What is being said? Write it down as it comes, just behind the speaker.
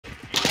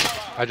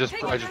I just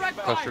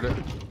clustered it.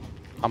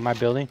 On my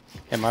building.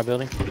 In my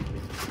building.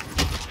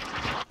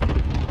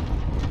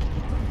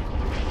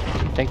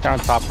 I think they're on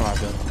top of my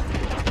building.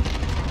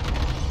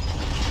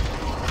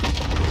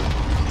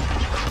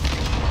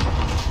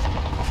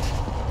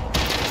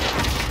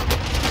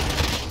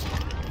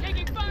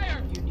 Taking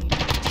fire!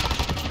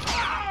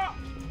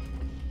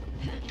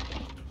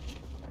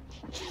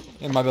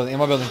 In my building, in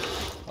my building.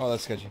 Oh,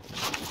 that's sketchy.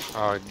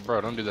 Oh,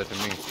 bro, don't do that to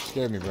me.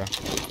 Scared me, bro.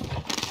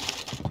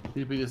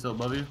 TP is still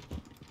above you.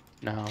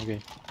 No, I'm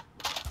good.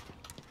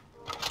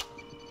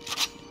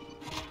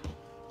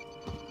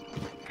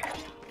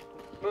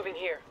 Moving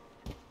here.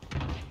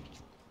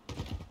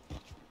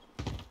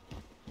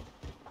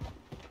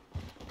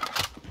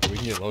 We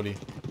can get Lodi.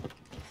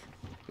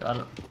 Got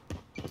it.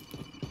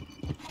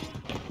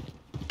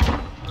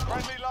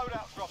 Friendly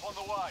loadout drop on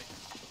the way.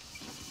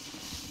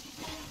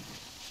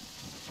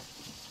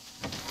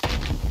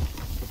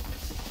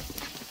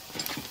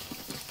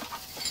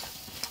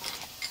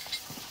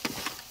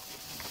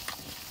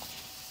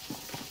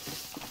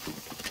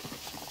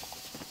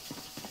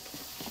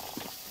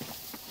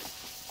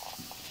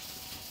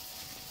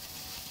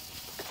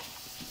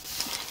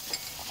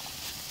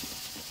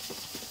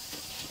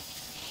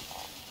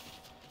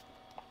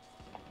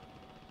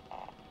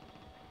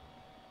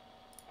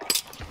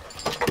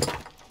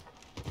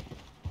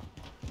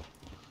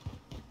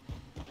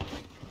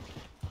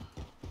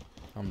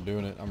 I'm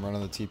doing it. I'm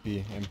running the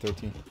TP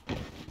M13.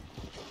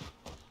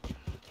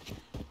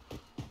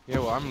 Yeah,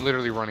 well, I'm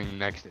literally running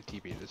next to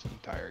TP this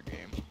entire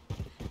game.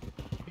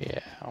 Yeah,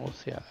 we'll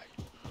see how that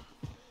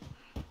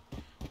goes.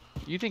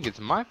 You think it's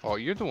my fault?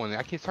 You're the one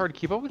that it's hard to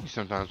keep up with you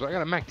sometimes. But I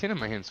got a Mac 10 in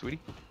my hand, sweetie.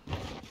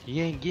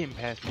 You ain't getting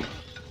past me.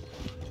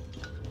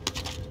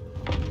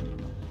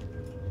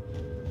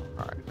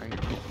 Alright, now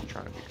you're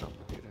trying to be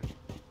complicated.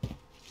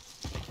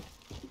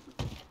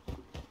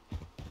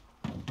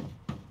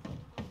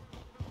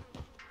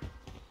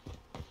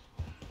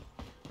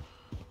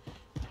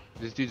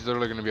 This dude's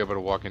literally going to be able to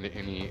walk into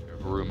any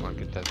room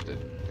uncontested,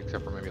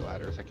 except for maybe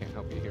ladders. I can't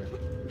help you here.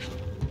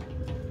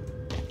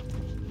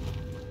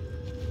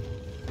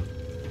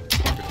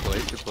 Good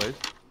place, good place.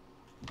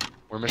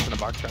 We're missing a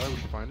box, Tyler. We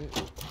should find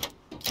it.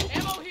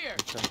 Ammo here!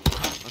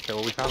 Okay,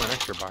 well, we found an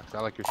extra box. I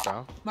like your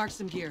style. Mark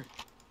some gear.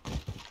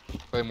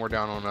 Play more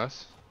down on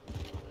us.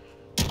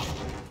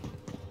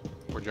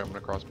 We're jumping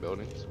across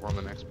buildings. We're on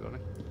the next building.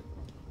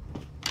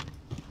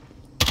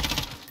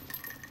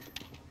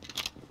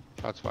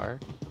 Shots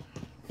fired.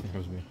 It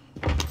was me.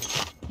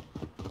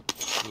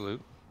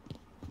 Loot.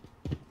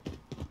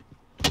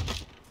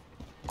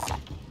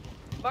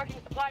 Marking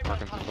supply run.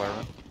 Marking supply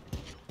run.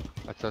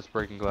 That's us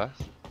breaking glass.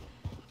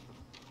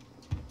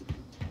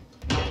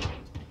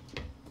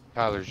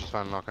 Tyler's just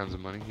finding all kinds of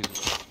money. He's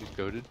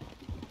goated.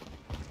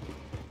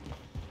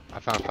 I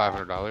found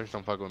 $500.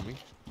 Don't fuck with me.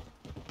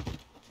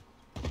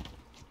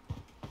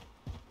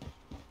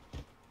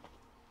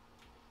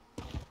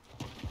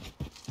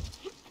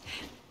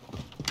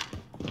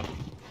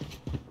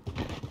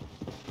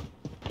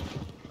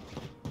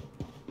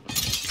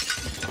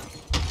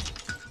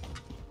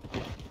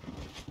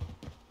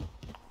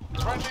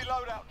 Friendly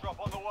loadout drop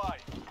on the way.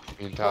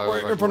 Me and Tyler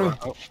right look in front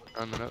of we're-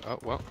 Oh, no, no, oh,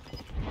 well.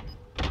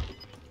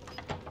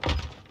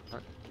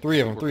 Three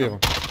of them.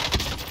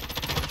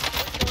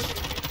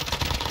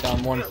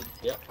 Down one.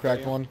 Yep.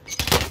 Cracked one.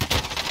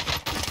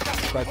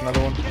 Cracked another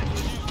one.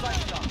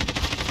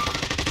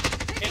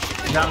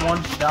 Down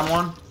one. Down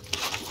one.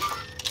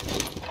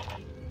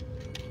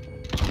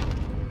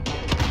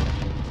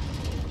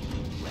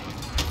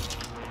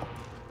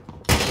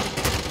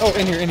 Oh,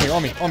 in here,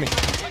 on me.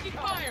 Taking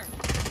fire!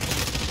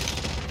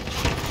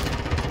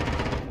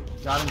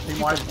 Got him team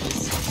wide.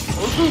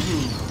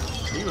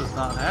 He was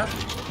not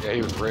happy. Yeah,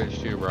 he was rich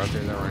too, bro. I'll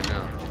tell you that right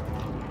now.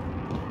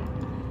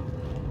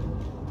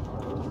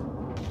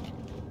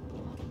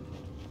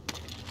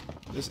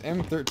 This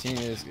M13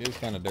 is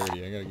kind of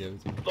dirty. I gotta give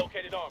it to you.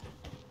 Located armor.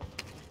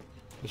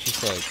 It's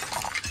just like,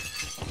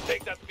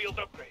 Take that field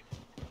upgrade.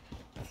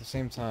 at the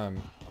same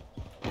time,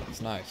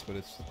 it's nice, but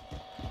it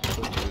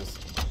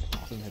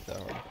doesn't hit that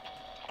hard.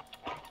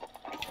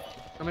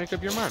 So make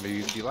up your mind. Do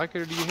you like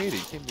it or do you hate it?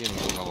 You can't be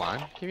on the line.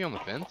 You can't be on the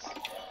fence.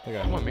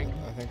 Come on, Mink.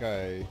 I think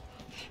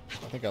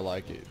I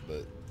like it,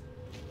 but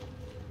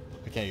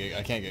I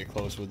can't get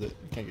close with it.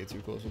 I can't get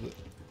too close with it.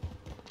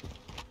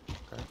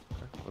 Okay.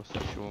 A little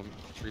sexual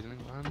reasoning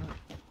behind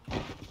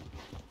that.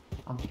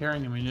 I'm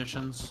carrying the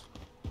munitions.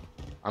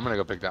 I'm gonna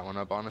go pick that one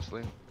up,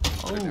 honestly.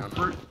 Put it Oh,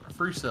 down.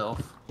 free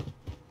self.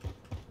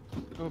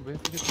 Go, baby.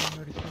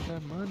 Already spent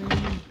that money.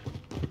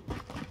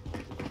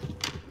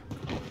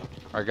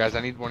 Alright, guys.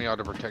 I need one of y'all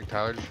to protect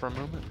Tyler just for a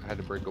moment. I had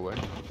to break away.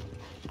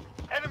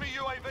 Enemy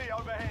UAV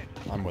overhead.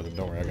 I'm with him.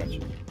 Don't worry, I got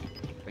you.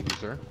 Thank you,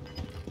 sir.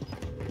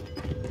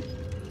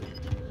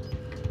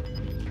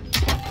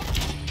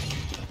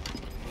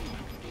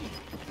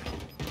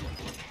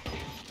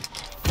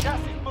 Gas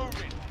is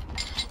moving.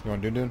 You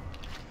want Dune?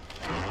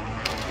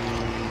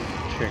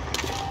 Sure.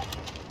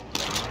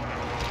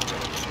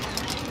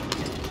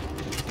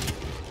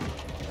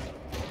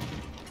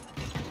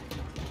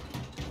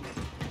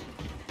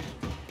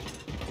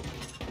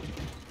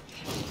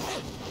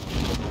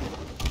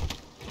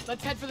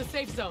 Let's head for the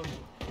safe zone.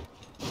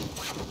 I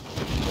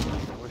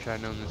wish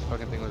I'd known this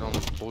fucking thing was on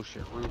this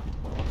bullshit roof.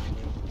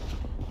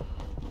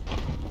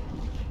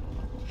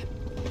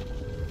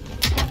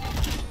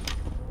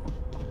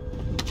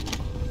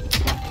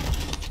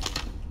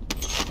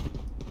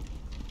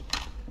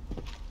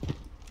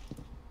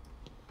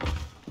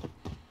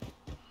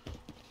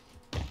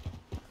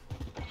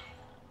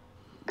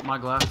 My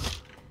glass.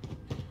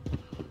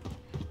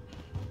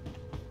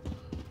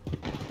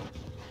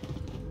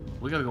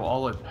 We gotta go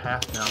all the way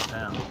past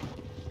downtown.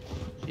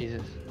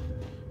 Jesus.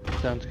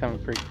 Zone's coming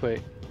pretty quick.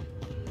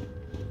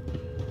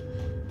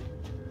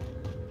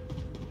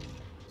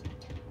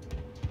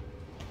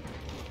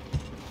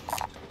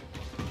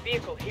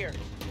 Vehicle here.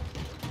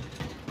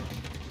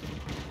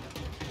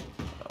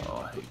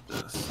 Oh, I hate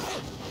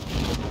this.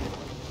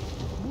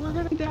 We're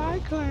gonna die,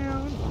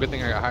 clown. Good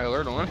thing I got high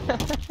alert on.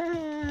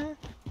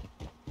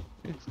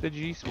 It's the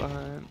G-spot.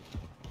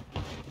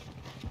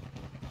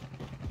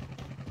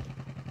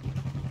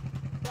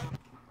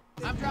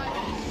 I'm driving.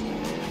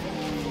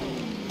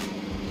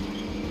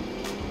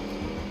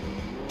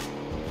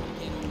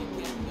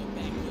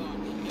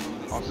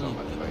 Also,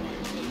 by the way,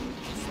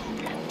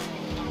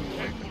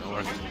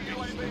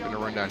 I'm gonna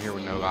run down here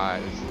with no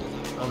eyes.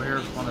 Over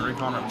here on the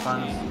recon right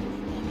behind us.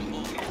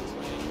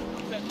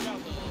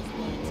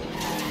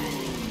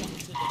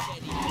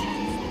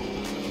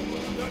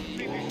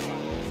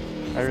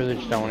 I really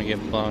just don't want to get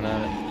blown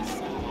up.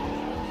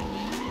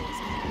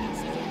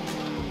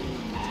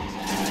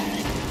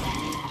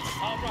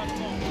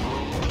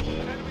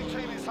 An enemy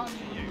team is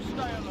hunting you.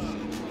 Stay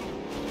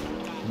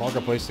alert. Mark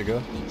a place to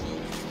go.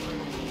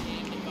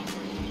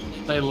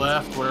 Stay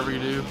left, whatever you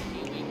do.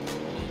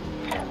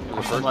 There's a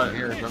person Somebody-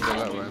 here, don't go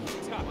that way.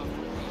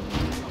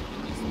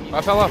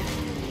 I fell off.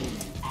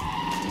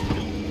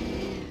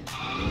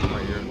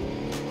 Right here.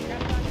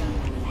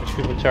 There's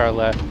people to our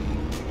left.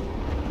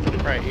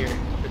 Right here.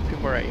 There's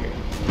people right here.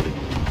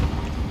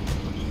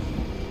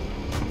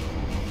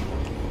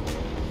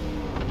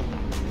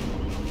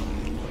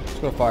 Let's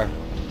go to fire.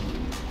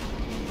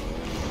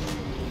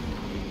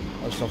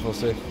 I just don't feel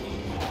safe.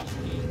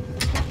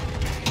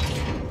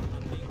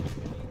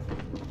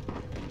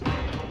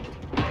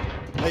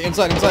 Hey,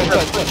 inside. Down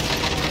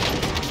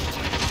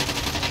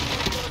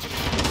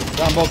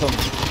both of them.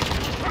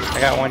 I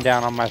got one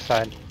down on my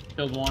side.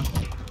 Killed one.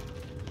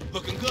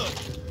 Looking good.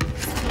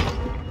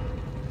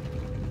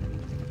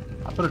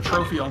 I put a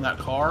trophy on that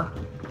car.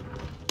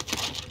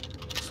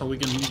 So we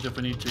can use it if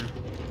we need to.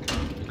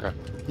 Okay.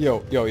 Yo,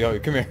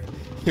 come here.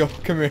 Yo,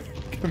 come here.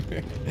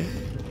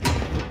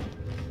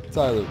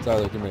 Tyler,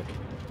 come here.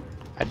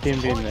 I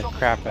doomed in the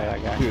crap out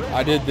of that guy. Dude,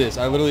 I did this.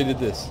 I literally did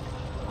this.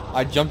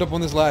 I jumped up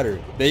on this ladder.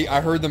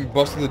 I heard them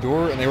bust through the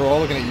door, and they were all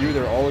looking at you. They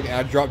were all looking.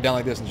 I dropped down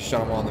like this and just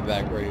shot them all in the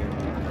back right here.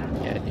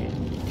 Yeah, dude.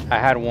 I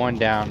had one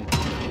down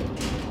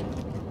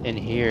in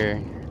here.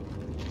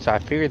 So I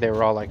figured they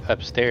were all like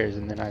upstairs,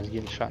 and then I was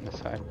getting shot in the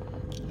side.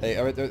 Hey,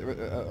 on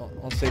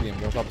stadium.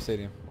 Go on top of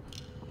stadium.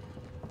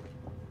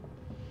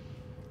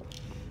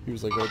 He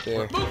was like right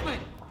there.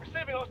 Movement!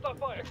 Receiving hostile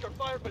fire. Extra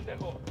fire,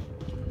 pendejo.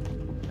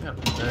 Yeah,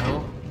 what the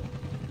hell?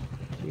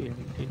 Dude,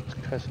 he's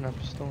cussing up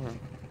a storm.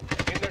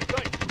 In their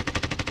sight.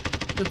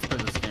 Let's play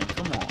this game,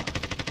 come on.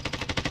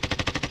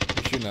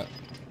 He's shooting at.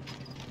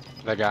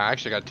 That guy, I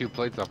actually got 2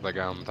 plates off that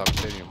guy on the top of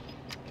the stadium.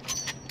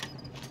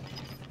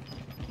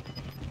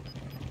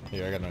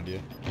 Here, I got an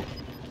idea.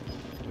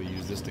 We'll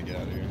use this to get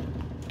out of here.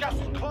 Gas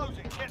is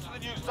closing. Get to the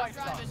new safe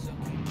zone.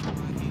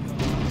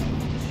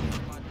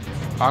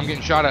 I'm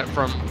getting shot at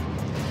from...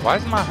 Why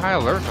is my high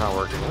alert not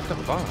working? What the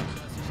fuck?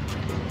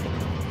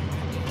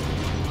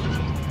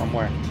 From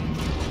where?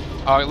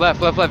 Oh,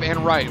 left,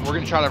 and right. We're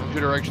getting shot at from 2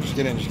 directions. Just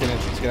get in.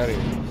 Let's get out of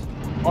here.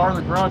 Car in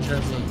the garage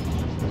has a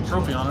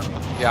trophy on it.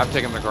 Yeah, I'm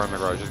taking the car in the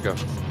garage. Just go. I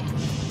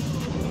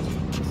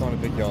just want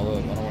to pick y'all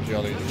up. I don't want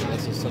y'all to...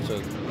 This is such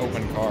an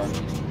open car.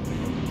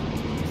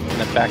 In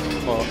the back.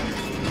 Well,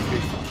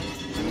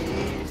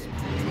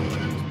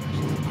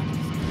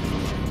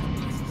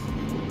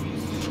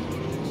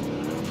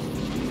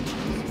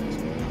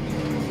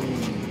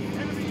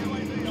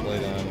 Just lay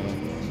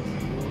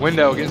down.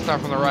 Window, getting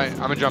stopped from the right. I'm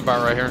gonna jump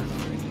out right here.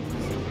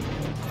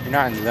 you're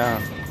not in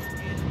zone.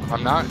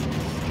 I'm not?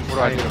 What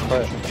do I do?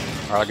 Put.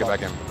 Alright, I'll get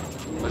back in.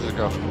 Let's just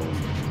go.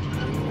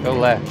 Go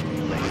left.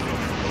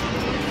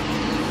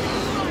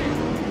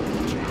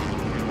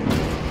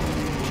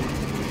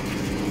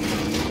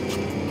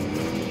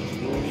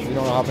 You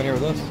don't want to hop in here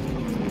with us?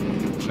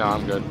 No,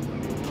 I'm good.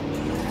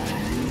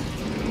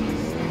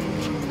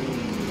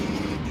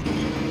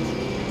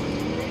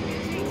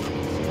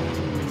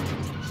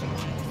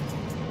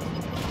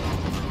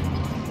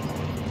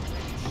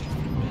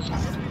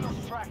 Enemy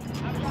lost track.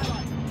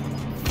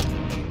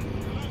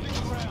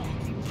 Losing ground.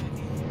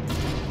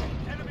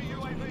 Enemy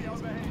UAV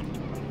overhead.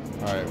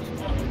 Alright.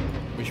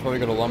 We should probably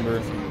go to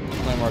lumber.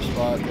 Claim our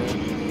spot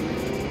there.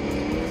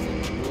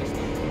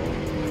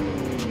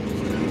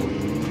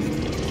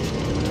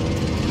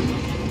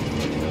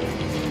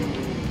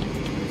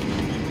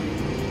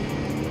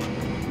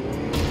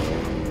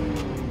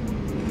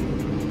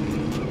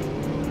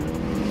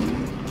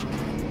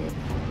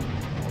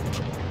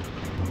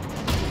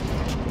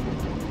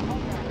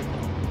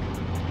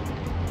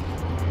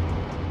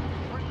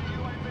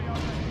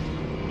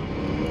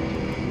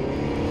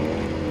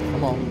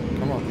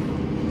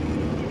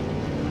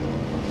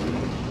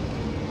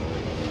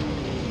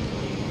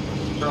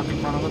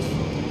 front of us.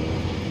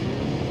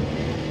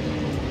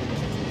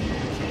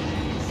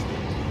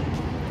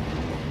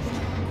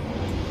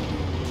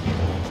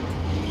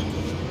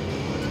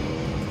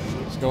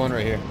 It's going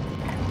right here.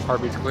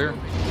 Heartbeat's clear.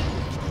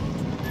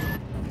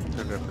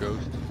 Turned up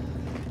ghost.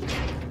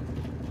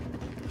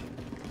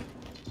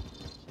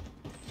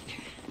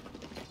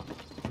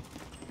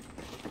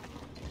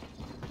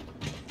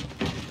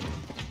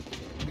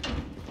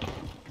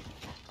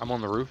 I'm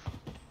on the roof.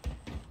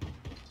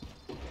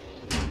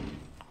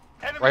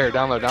 Enemy Right here,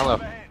 down low, UAV down low.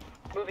 overhead.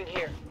 Moving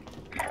here.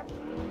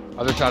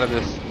 Other side of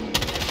this.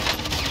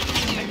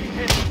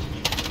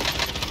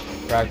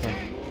 Cracked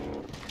him.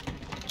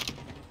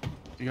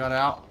 You got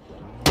out.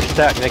 They're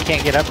stuck. They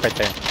can't get up right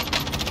there.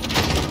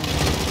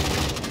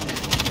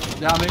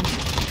 Down me.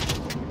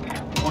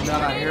 One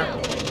down out here.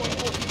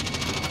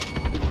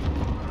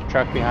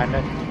 Truck behind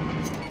us.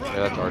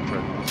 Yeah, that's our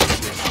truck.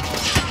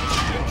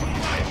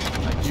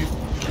 Thank you.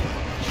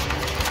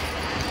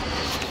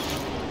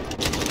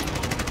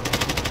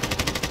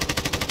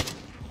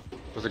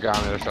 There's a guy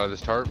on the other side of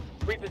this tarp.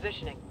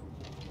 Repositioning.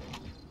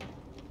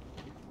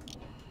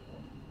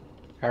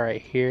 All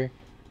right, here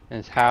in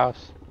his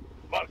house.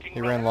 Marking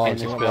He ran In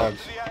logs. He this went building.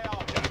 logs.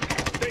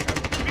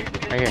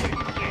 Right here.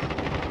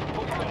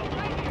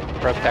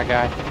 Broke that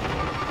guy.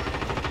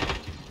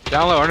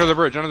 Down low, under the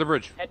bridge, under the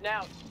bridge. Heading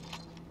out.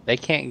 They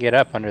can't get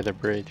up under the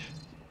bridge.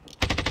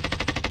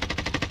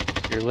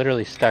 You're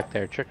literally stuck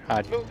there.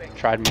 I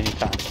tried many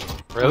times.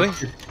 Really?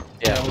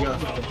 Yeah. We got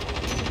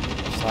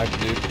Sniper,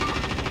 dude.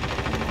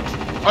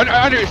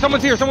 Under,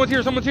 someone's here, someone's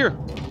here, someone's here.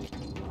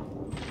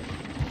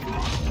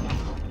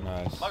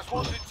 Nice. Most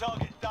wanted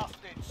target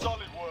dusted.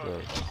 Solid work.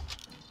 Bro.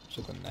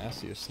 Shit, the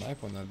nastiest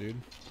snipe on that dude.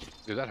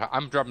 Dude,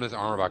 I'm dropping this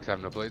armor box, I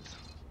have no plates.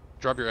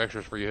 Drop your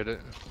extras before you hit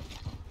it.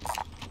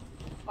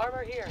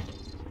 Armor here.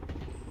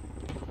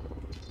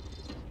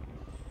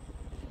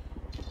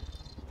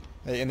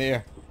 Hey, in the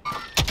air.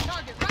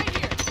 Target right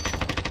here.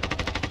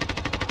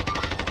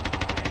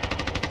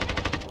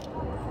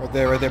 Right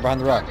there,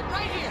 behind the rock. Target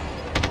right here.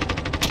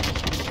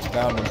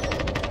 Found him.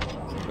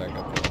 Back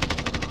up.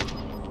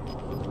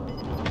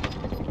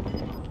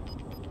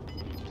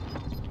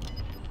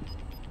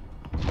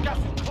 Gas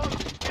is closing.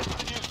 Get to the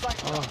new safe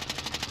zone.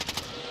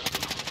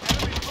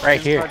 Enemy Right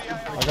here. I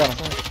got him.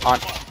 On.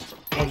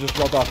 One just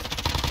dropped off.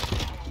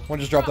 One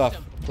just dropped off.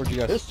 Where'd you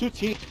guys? There's 2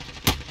 teams.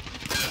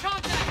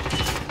 Contact.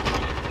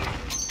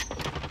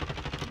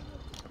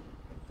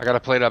 I got a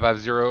plate up, I have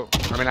 0.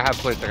 I mean, I have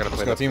plates, I got a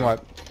plate Let's go up. team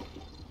wipe.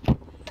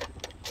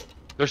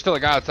 There's still a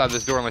guy outside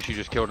this door unless you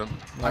just killed him.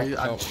 No,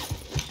 no.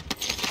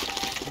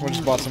 One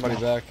just bought somebody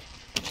back.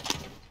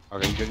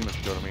 Okay, you good, you must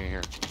have killed him in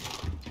here.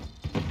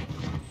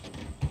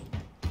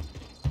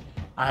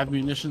 I have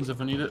munitions if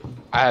I need it.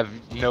 I have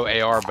no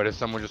AR, but if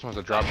someone just wants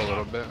to drop a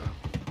little bit,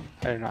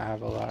 I do not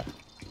have a lot.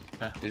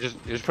 you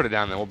just put it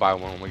down there, we'll buy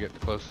one when we get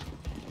close.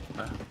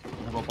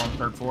 I'm up on the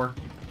 3rd floor.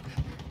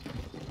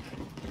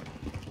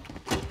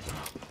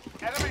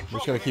 Enemy We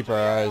just gotta keep our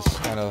eyes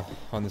kind of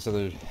on this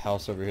other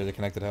house over here, the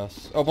connected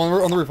house. Oh, on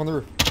the roof, on the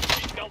roof.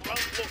 Don't run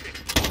looking.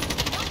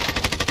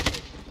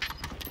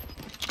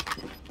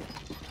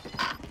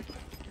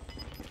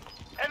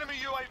 Enemy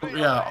UAV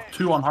Yeah, overhead.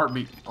 2 on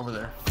heartbeat over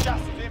there. Gas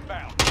is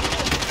inbound.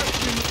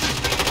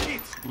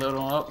 Load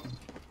on up.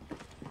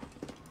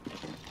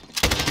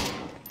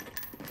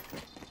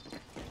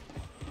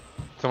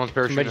 Someone's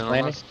parachuting Somebody's in on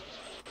landing. us.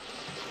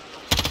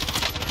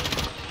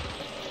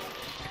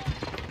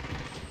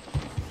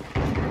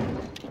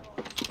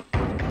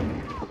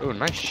 Oh,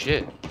 nice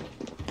shit.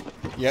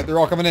 Yeah, they're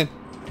all coming in.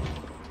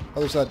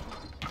 Other side.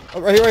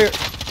 Oh, right here, right here.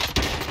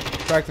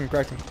 Cracked him,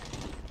 cracked him.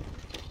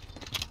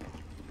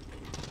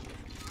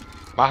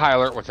 My high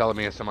alert was telling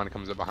me if someone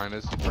comes up behind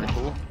us. Pretty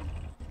cool.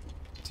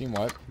 Team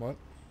wipe. What?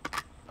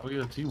 We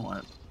got a team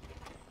wipe.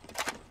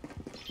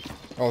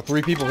 Oh,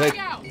 3 people. Hey, Frag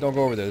out. don't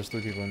go over there. There's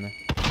 3 people in there.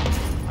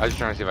 I was just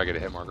trying to see if I get a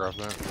hit marker off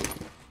that.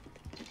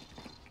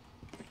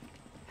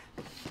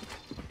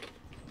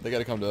 They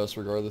gotta come to us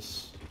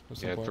regardless.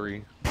 What's the Yeah, point?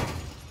 3.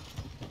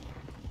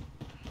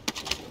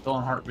 Still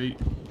on heartbeat.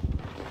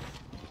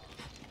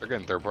 They're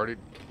getting third party.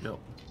 Yep.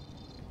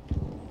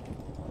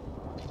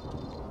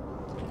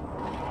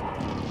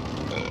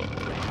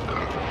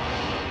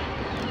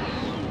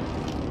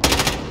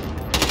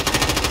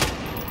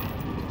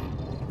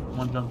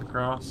 One jumped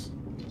across.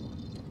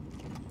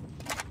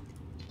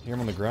 Hear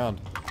him on the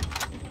ground.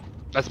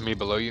 That's me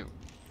below you.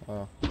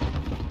 Oh.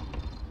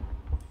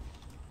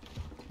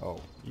 Oh,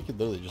 you could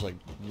literally just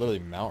literally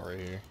mount right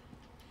here.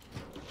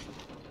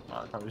 Oh,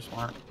 that's probably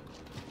smart.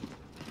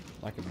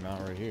 I could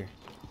mount right here.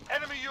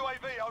 Enemy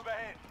UAV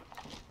overhead.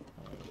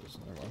 Oh, it is.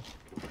 Never mind.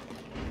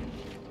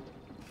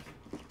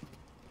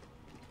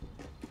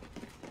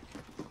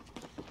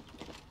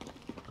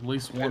 At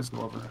least one's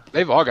still over there.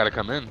 They've all got to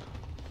come in.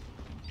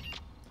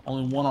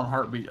 Only 1 on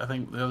heartbeat. I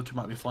think the other 2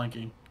 might be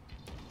flanking.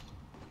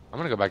 I'm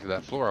gonna go back to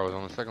that floor I was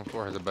on. The second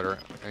floor has a better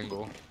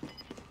angle.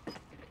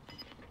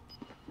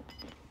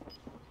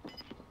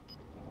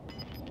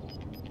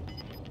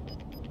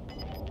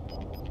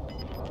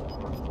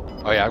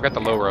 Oh Oh yeah, I've got the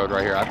low road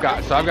right here. I've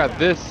got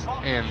this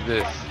and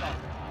this.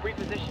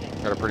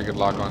 Repositioning. Got a pretty good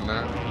lock on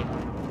that.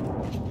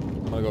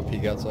 I'm gonna go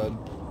peek outside.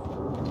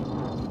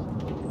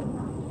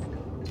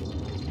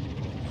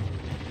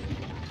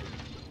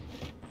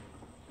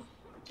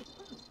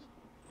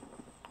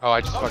 Oh,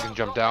 I just fucking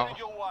jumped out.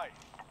 Your way.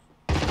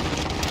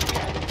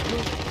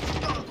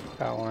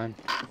 Got one.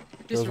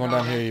 There was one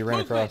down here you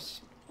ran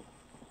across.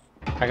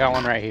 I got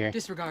one right here.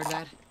 Disregard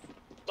that.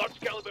 Large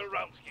caliber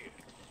rounds here.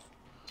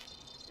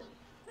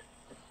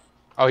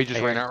 Oh, he just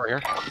Hey. ran out right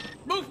here.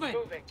 Movement.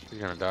 He's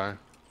gonna die.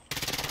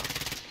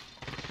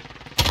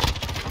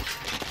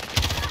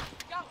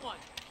 Got one.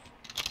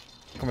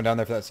 Coming down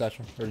there for that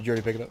satchel. Or did you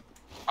already pick it up?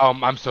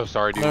 I'm so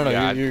sorry, dude. No, no,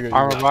 Yeah, you're good.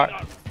 Armor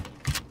box.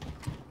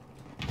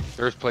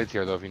 there's plates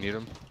here though if you need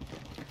them.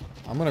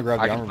 I'm gonna grab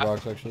I the can- armor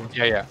box actually.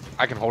 Yeah, yeah.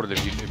 I can hold it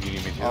if you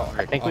need me to. Oh,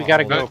 I think we Oh,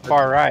 gotta hold go it.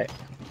 far right.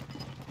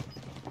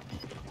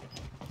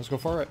 Let's go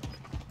far right.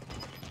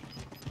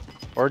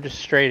 Or just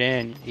straight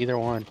in. Either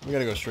one. We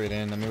gotta go straight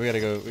in. I mean, we gotta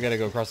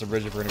go across the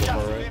bridge if we're gonna go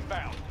Gas far is right.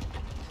 inbound.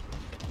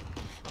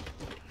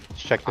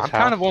 Let's check this I'm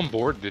house. kind of on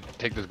board to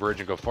take this bridge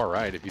and go far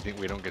right if you think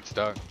we don't get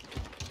stuck.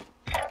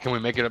 Can we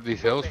make it up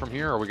these hills from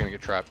here, or are we gonna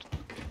get trapped?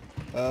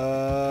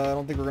 I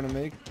don't think we're gonna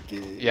make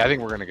it. Yeah, I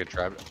think we're gonna get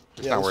trapped.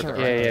 It's not let's worth it.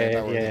 turn Right? right. Yeah,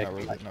 Not worth yeah, it, not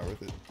worth it, not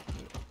worth it.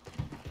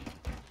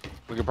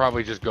 We could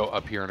probably just go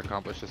up here and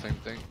accomplish the same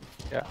thing.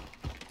 Yeah.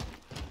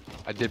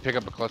 I did pick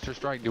up a cluster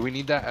strike. Do we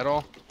need that at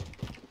all?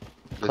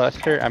 This-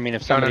 Cluster. I mean,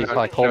 if No, no, somebody's no,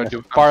 like no, holding dude,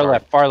 us. I'm Far sorry.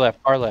 left, far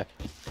left, far left.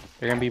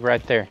 They're gonna be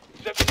right there.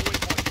 Seven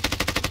waypoints.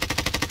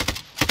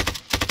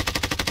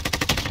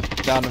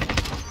 Down him.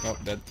 Oh,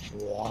 dead.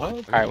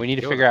 All right, we need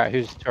to figure out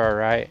who's to our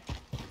right.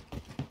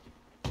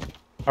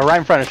 Oh, right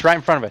in front of us. Right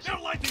in front of us. They're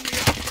lighting me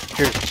up.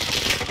 Here's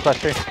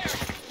cluster.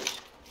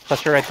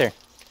 Cluster right there.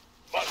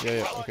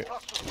 Yeah, okay.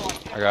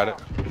 I got it.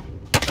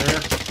 There.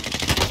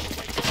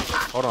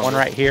 Hold on. One dude.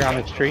 right here on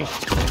this tree.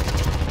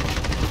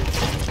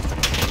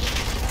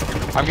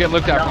 I'm getting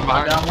looked at from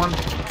Down, behind. down one.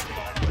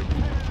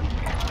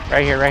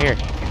 Right here, right here.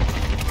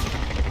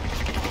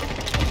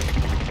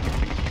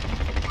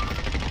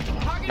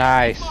 Target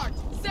Nice. marked.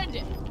 Send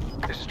it.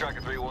 This is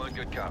Striker 3-1.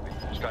 Good copy.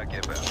 Strike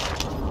inbound.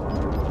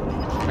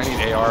 I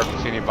need AR if you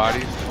see any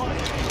bodies.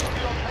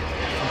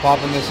 I'm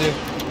popping this here.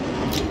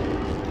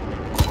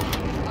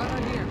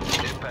 Armor here.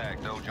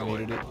 Impact. No I joy.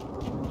 needed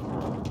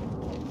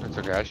it. That's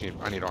okay.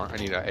 I need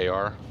an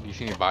AR. Do you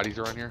see any bodies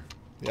around here?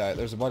 Yeah,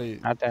 there's a buddy.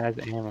 Not that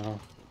has ammo.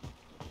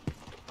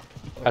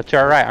 Oh, to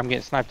our right. I'm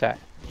getting sniped at.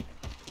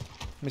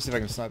 Let me see if I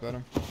can snipe at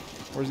him.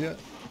 Where's he at?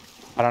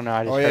 I don't know.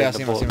 I just Oh heard yeah, I the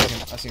see him. I see bullet.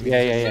 him. I see him.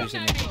 Yeah, yeah, yeah. You see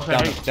him. Okay,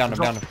 Down hey, him. Down him.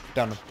 Down him.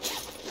 Down him.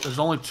 There's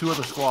only 2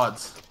 other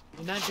squads.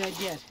 You're not dead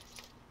yet.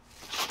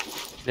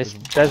 This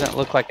doesn't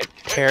look like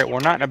a terror. We're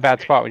not in a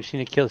bad spot. We just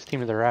need to kill this team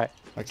to the right.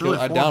 I really killed.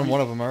 I four downed people.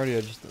 one of them already.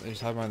 I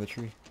just hide behind the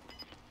tree.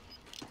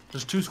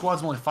 There's 2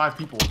 squads and only 5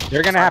 people.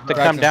 They're gonna have to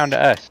Cracked come him. down to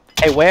us.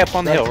 Hey, way up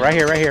on the hill. Cracked Right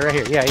here, right here, right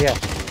here. Yeah, yeah.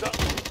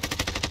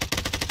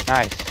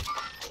 Nice.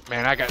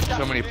 Man, I got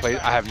so many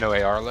plates. I have no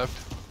AR left.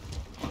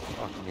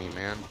 Fuck me,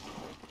 man.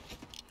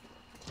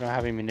 You don't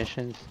have any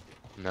munitions.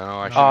 No,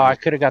 I should. Oh, I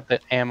could have got the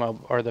ammo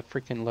or the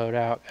freaking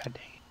loadout. God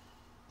dang.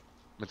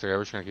 It's okay.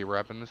 We're just gonna keep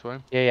wrapping this way.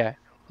 Yeah, yeah.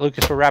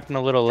 Lucas, we're wrapping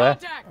a little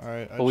left. Contact. All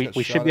right. But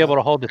we should be able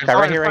to hold this guy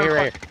right here, right here,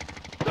 right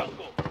here.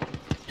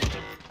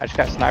 I just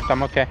got sniped.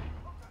 I'm okay.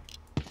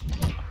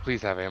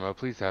 Please have ammo.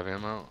 Please have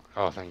ammo.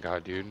 Oh, thank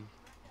God, dude.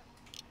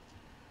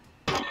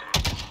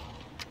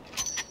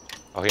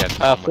 Oh, he had.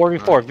 4v4,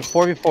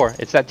 4v4.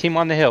 It's that team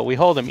on the hill. We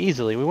hold them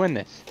easily. We win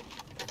this.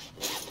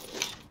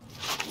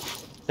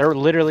 They're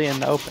literally in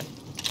the open.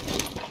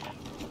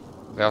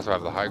 They also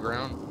have the high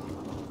ground.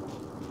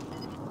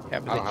 Yeah, I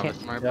but don't they have a can't.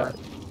 sniper.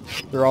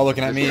 They're all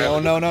looking at me. Oh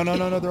no, no, no,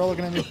 no, no. They're all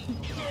looking at me.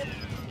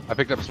 I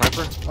picked up a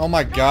sniper. Oh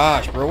my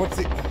gosh, bro. What's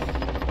the?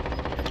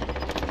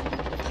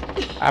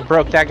 I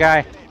broke that guy.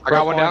 I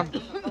got Broke one down.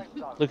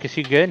 Lucas,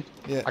 you good?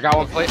 Yeah. I got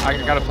one plate. I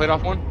got a plate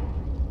off one.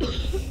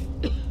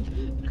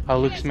 Oh,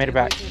 Lucas made it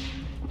back.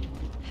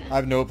 I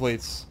have no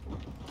plates.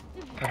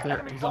 Right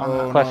there. He's on Oh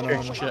that no, Cluster.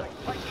 no, no, no. shit.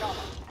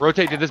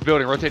 Rotate to this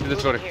building. Rotate to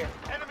this building. Here.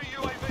 Enemy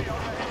UAV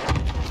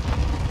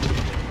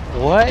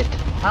on What?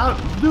 How,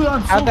 dude,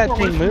 I'm so How'd that far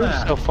away thing from move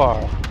that. so far?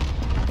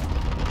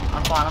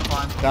 I'm fine, I'm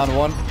fine. Down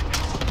one.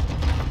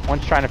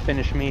 One's trying to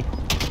finish me.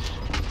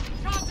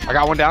 I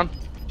got one down.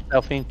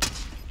 Selfie.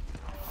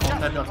 Oh,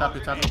 tap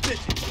you, tap you,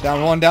 tap you.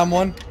 Down one. Down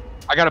one.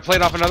 I got a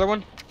plate off another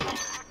one.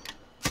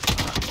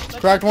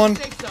 Cracked one.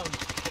 Safe zone.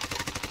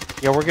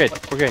 Yeah, we're good.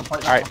 We're good. All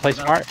right, play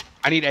smart.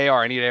 I need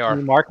AR. I need AR.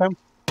 Can you mark him?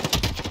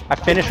 I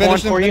finished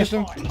Finished him. one for you. Finished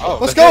him. Oh,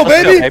 Let's that's go,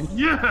 it. Let's go,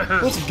 baby.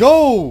 Yes! Let's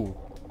go.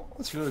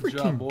 Let's Good freaking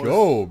job, boys.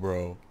 go,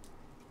 bro.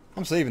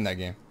 I'm saving that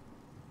game.